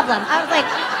 I was like,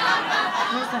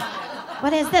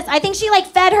 what is this? I think she like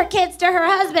fed her kids to her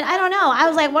husband. I don't know. I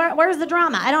was like, where's the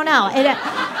drama? I don't know.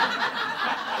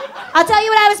 I'll tell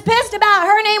you what I was pissed about.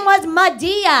 Her name was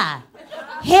Medea.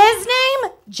 His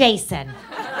name, Jason.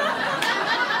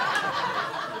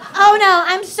 Oh no,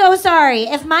 I'm so sorry.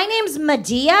 If my name's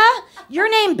Medea, your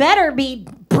name better be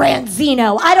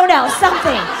Branzino. I don't know,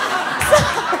 something.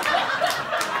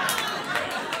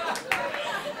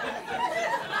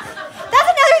 That's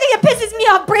another thing that pisses me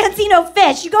off, Branzino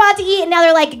fish. You go out to eat and now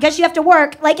they're like, because you have to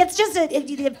work. Like, it's just a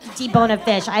debone of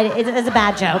fish. It was a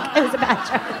bad joke. It was a bad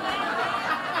joke.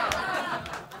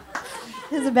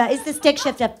 It's the stick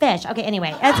shift of fish. Okay,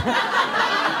 anyway.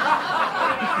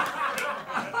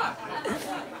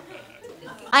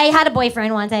 I had a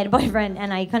boyfriend once.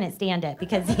 And I couldn't stand it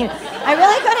because I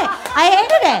really couldn't. I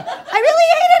hated it.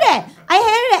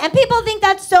 And people think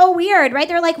that's so weird, right?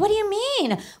 They're like, what do you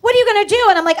mean? What are you going to do?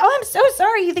 And I'm like, oh, I'm so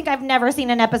sorry. You think I've never seen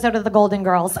an episode of The Golden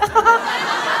Girls.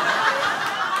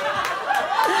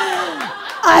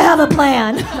 I have a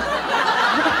plan.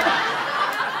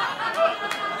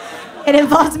 It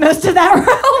involves most of that room.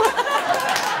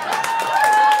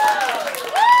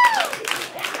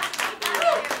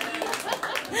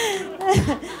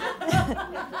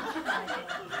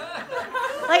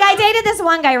 Like, I dated this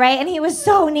one guy, right? And he was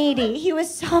so needy.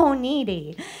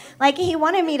 Like, he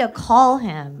wanted me to call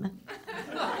him.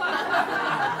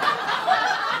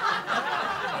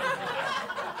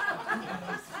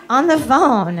 On the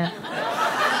phone.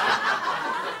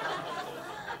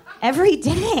 Every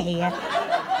day.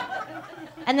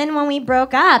 And then when we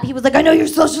broke up, he was like, I know your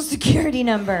social security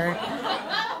number.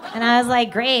 And I was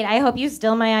like, great, I hope you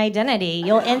steal my identity.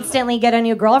 You'll instantly get a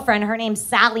new girlfriend. Her name's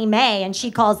Sally Mae, and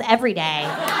she calls every day.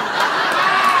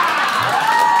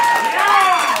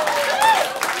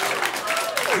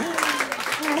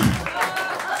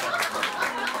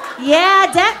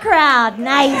 Yeah, debt crowd,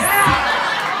 nice.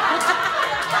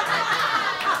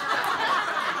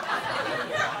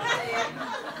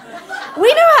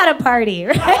 We know how to party,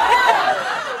 right?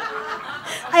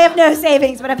 I have no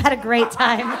savings, but I've had a great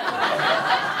time.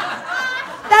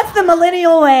 That's the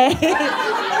millennial way.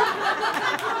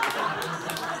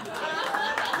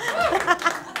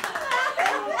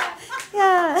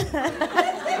 Yeah.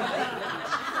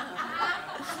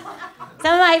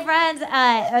 Some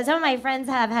of my friends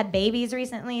have had babies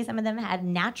recently. Some of them had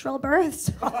natural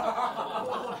births.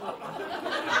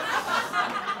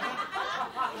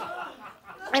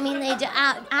 I mean, they do,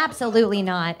 absolutely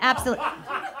not. Absolutely.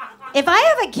 If I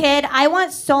have a kid, I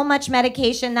want so much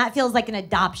medication that feels like an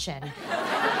adoption.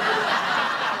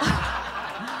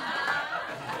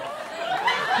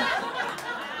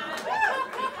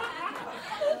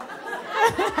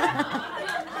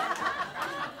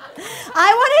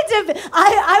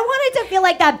 I wanted to feel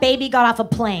like that baby got off a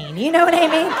plane. You know what I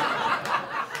mean?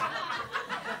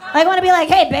 I want to be like,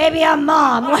 hey, baby, I'm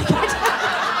mom. Like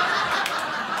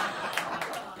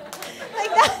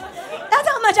that's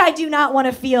how much I do not want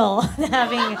to feel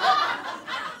having.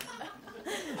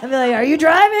 I'd be like, are you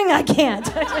driving? I can't.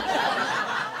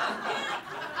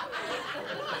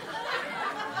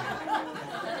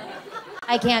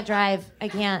 I can't drive. I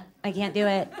can't do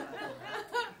it.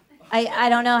 I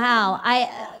don't know how.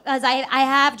 Because I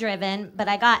have driven, but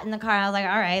I got in the car and I was like,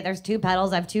 all right, there's 2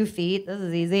 pedals, I have 2 feet, this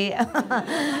is easy.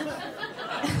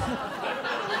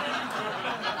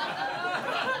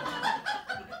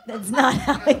 That's not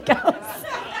how it goes.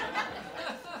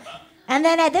 And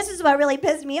then this is what really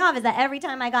pissed me off, is that every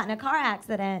time I got in a car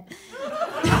accident,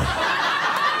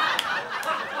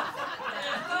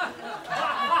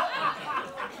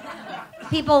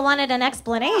 people wanted an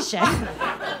explanation.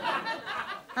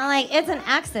 I'm like, it's an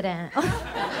accident. Like,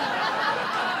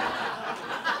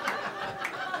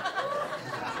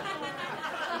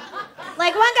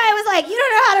 one guy was like, you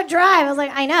don't know how to drive. I was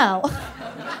like, I know.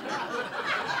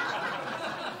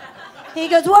 He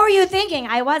goes, what were you thinking?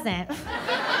 I wasn't.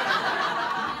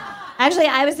 Actually,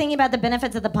 I was thinking about the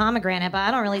benefits of the pomegranate, but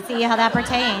I don't really see how that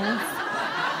pertains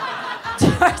to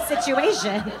our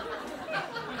situation.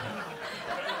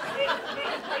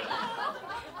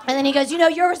 And then he goes,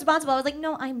 you're responsible. I was like,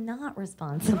 no, I'm not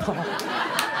responsible.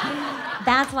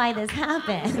 That's why this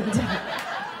happened.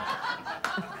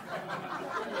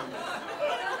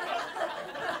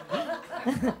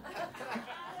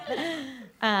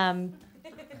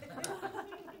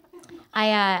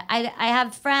 I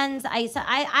have friends.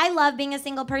 I love being a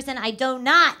single person. I do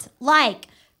not like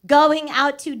going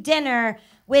out to dinner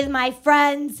with my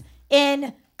friends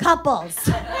in couples.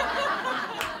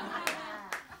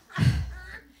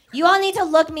 You all need to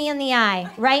look me in the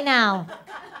eye right now.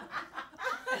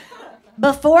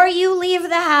 Before you leave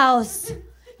the house,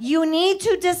 you need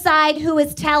to decide who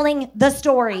is telling the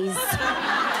stories.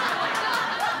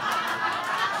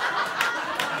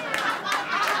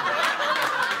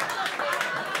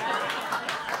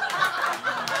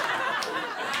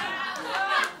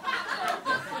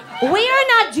 We are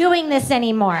not doing this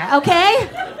anymore, okay?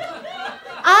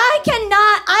 I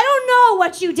don't know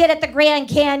what you did at the Grand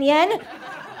Canyon,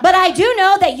 but I do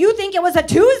know that you think it was a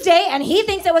Tuesday and he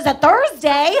thinks it was a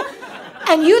Thursday,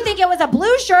 and you think it was a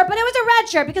blue shirt, but it was a red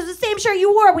shirt because the same shirt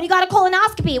you wore when you got a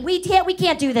colonoscopy. We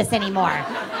can't do this anymore.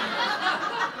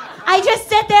 I just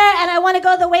sit there and I want to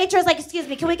go to the waitress like, excuse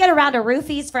me, can we get a round of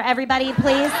roofies for everybody,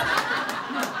 please?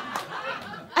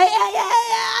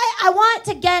 I want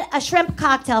to get a shrimp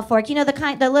cocktail fork,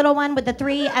 the little one with the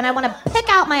 3, and I want to pick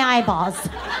out my eyeballs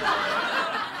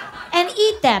and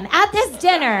eat them at this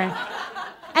dinner.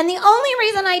 And the only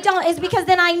reason I don't is because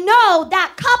then I know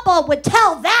that couple would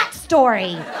tell that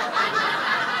story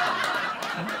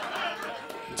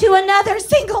to another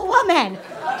single woman.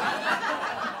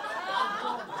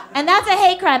 And that's a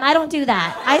hate crime. I don't do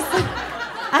that.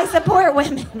 I support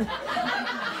women.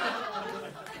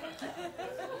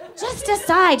 Just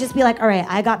decide. Just be like, all right,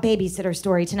 I got babysitter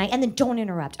story tonight. And then don't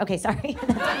interrupt. Okay, sorry.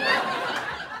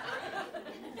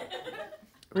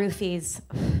 Roofies.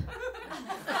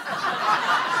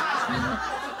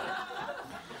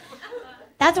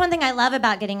 That's one thing I love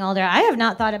about getting older. I have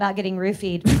not thought about getting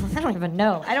roofied. I don't even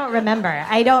know. I don't remember.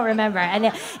 And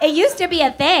it used to be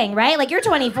a thing, right? Like, you're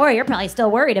 24, you're probably still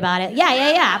worried about it.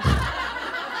 Yeah.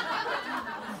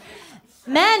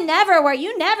 Men never were.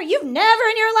 You've never in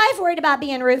your life worried about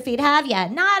being roofied, have you?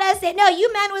 Not us. No,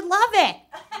 you men would love it.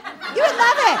 You would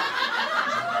love it.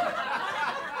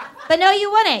 But no,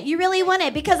 you wouldn't. You really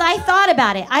wouldn't, because I thought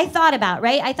about it. I thought about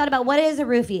what is a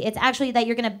roofie. It's actually that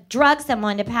you're going to drug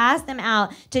someone to pass them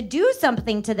out to do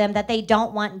something to them that they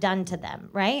don't want done to them,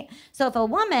 right? So if a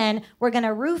woman were going to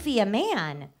roofie a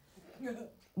man,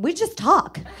 we just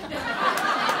talk.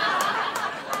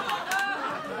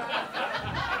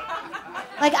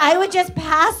 Like, I would just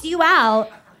pass you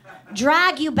out,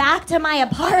 drag you back to my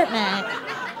apartment,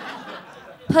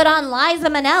 put on Liza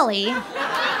Minnelli,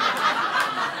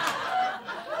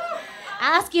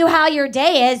 ask you how your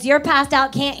day is. You're passed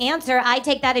out, can't answer. I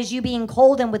take that as you being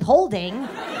cold and withholding.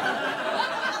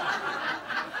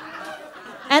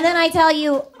 And then I tell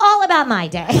you all about my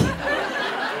day.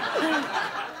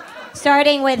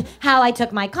 Starting with how I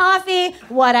took my coffee,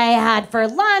 what I had for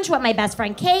lunch, what my best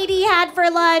friend Katie had for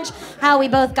lunch, how we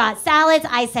both got salads.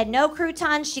 I said no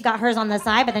croutons. She got hers on the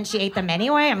side, but then she ate them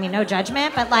anyway. I mean, no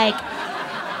judgment, but like...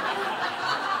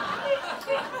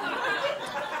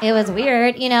 It was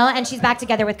weird, and she's back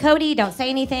together with Cody. Don't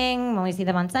say anything. When we see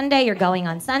them on Sunday, you're going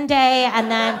on Sunday. And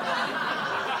then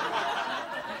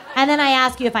I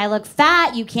ask you if I look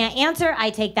fat. You can't answer.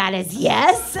 I take that as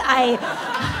yes.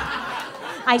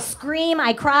 I scream,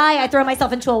 I cry, I throw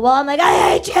myself into a wall. I'm like, I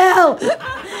hate you.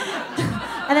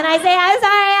 And then I say, I'm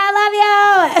sorry, I love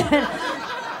you.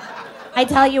 I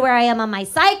tell you where I am on my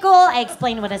cycle. I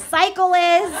explain what a cycle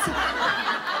is.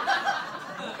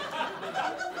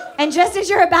 And just as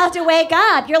you're about to wake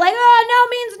up, you're like, oh, no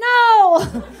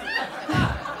means no.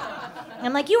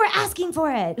 I'm like, you were asking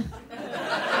for it.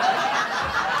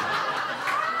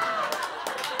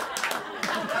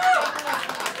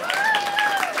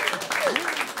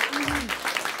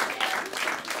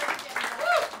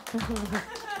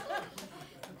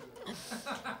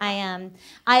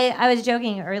 I was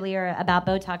joking earlier about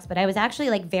Botox, but I was actually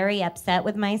like very upset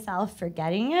with myself for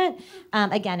getting it.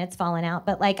 Again, it's fallen out,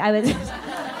 but like I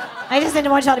just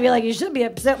didn't want y'all to be like, you should be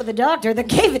upset with the doctor that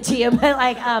gave it to you. But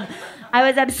like, I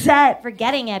was upset for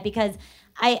getting it because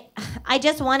I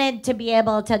just wanted to be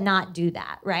able to not do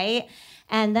that, right?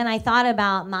 And then I thought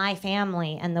about my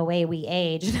family and the way we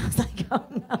age, and I was like, oh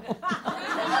no.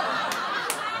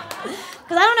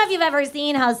 Because I don't know if you've ever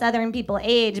seen how Southern people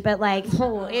age, but like,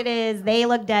 they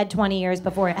look dead 20 years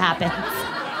before it happens.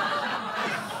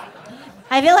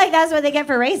 I feel like that's what they get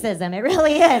for racism. It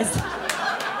really is.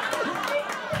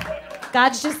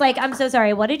 God's just like, I'm so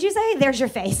sorry, what did you say? There's your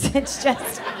face. It's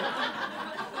just...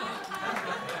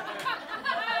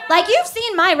 Like, you've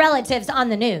seen my relatives on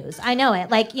the news. I know it.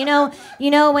 Like, you know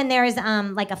when there's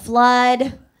like a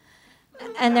flood,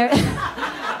 and there,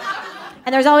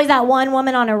 and there's always that one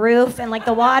woman on a roof, and like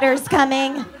the water's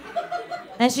coming,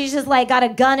 and she's just like got a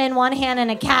gun in one hand and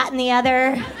a cat in the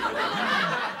other,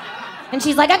 and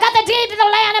she's like, I got the deed to the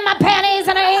land in my panties,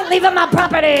 and I ain't leaving my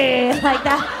property, like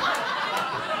that.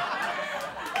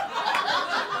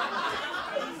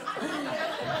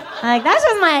 Like, that's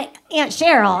just my Aunt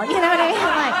Cheryl, you know what I mean?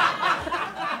 Like,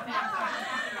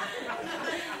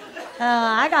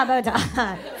 I got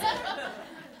Botox.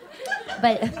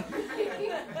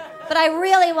 But I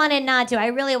really wanted not to.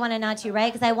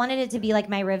 Right? Because I wanted it to be like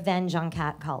my revenge on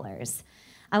catcallers.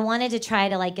 I wanted to try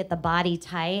to like get the body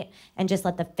tight and just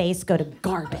let the face go to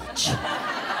garbage.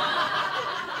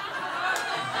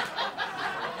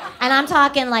 And I'm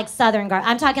talking like Southern garbage.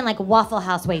 I'm talking like Waffle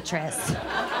House waitress.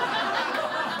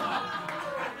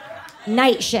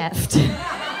 Night shift.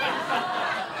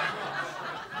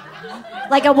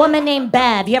 Like a woman named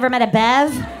Bev. You ever met a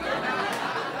Bev?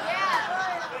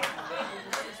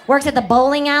 Works at the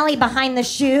bowling alley behind the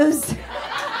shoes.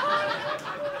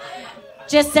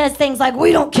 Just says things like,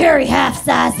 we don't carry half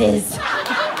sizes.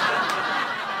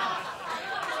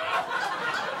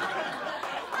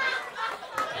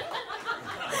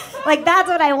 Like, that's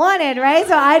what I wanted, right?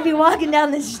 So I'd be walking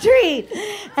down the street,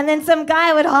 and then some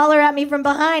guy would holler at me from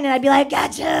behind, and I'd be like,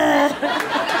 gotcha.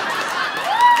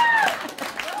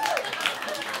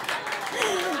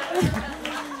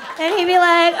 And he'd be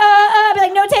like, I'd be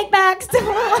like, no take backs.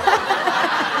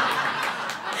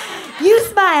 You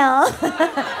smile.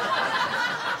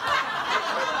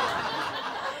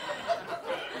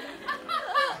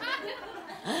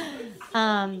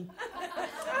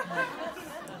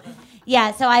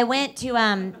 Yeah, so I went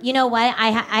to, you know what?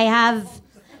 I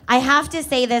have to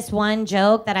say this one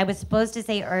joke that I was supposed to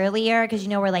say earlier, because, you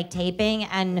know, we're like taping,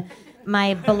 and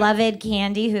my beloved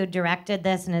Candi, who directed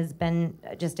this and has been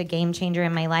just a game changer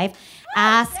in my life,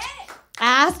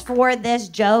 asked for this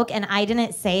joke, and I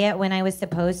didn't say it when I was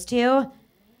supposed to,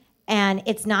 and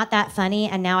it's not that funny,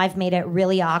 and now I've made it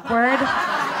really awkward.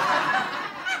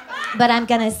 But I'm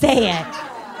gonna say it,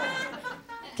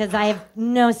 because I have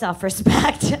no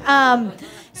self-respect.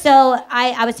 So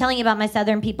I was telling you about my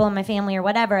Southern people and my family or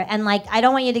whatever, and like, I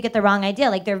don't want you to get the wrong idea.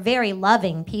 Like, they're very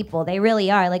loving people. They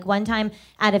really are. Like, one time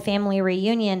at a family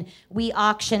reunion, we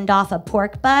auctioned off a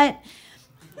pork butt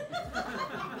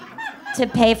to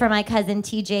pay for my cousin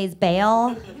TJ's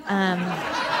bail. And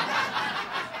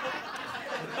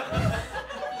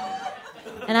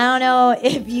I don't know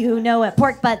if you know what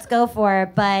pork butts go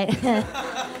for, but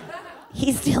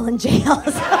he's still in jail.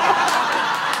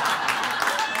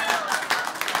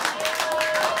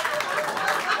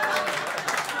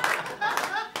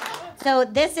 So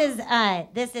this is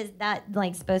that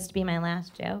like supposed to be my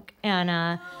last joke, and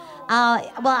I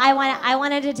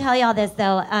wanted to tell y'all this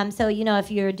though. So you know,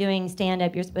 if you're doing stand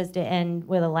up, you're supposed to end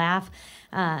with a laugh,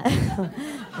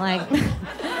 like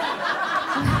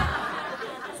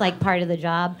it's like part of the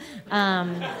job.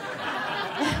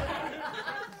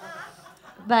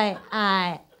 But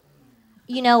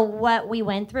you know what we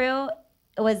went through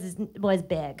was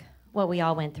big. What we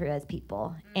all went through as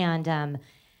people, and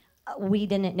we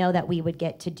didn't know that we would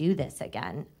get to do this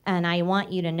again. And I want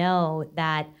you to know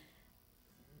that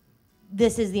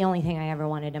this is the only thing I ever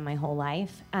wanted in my whole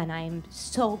life. And I'm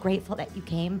so grateful that you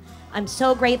came. I'm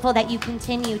so grateful that you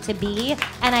continue to be.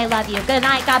 And I love you. Good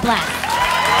night. God bless.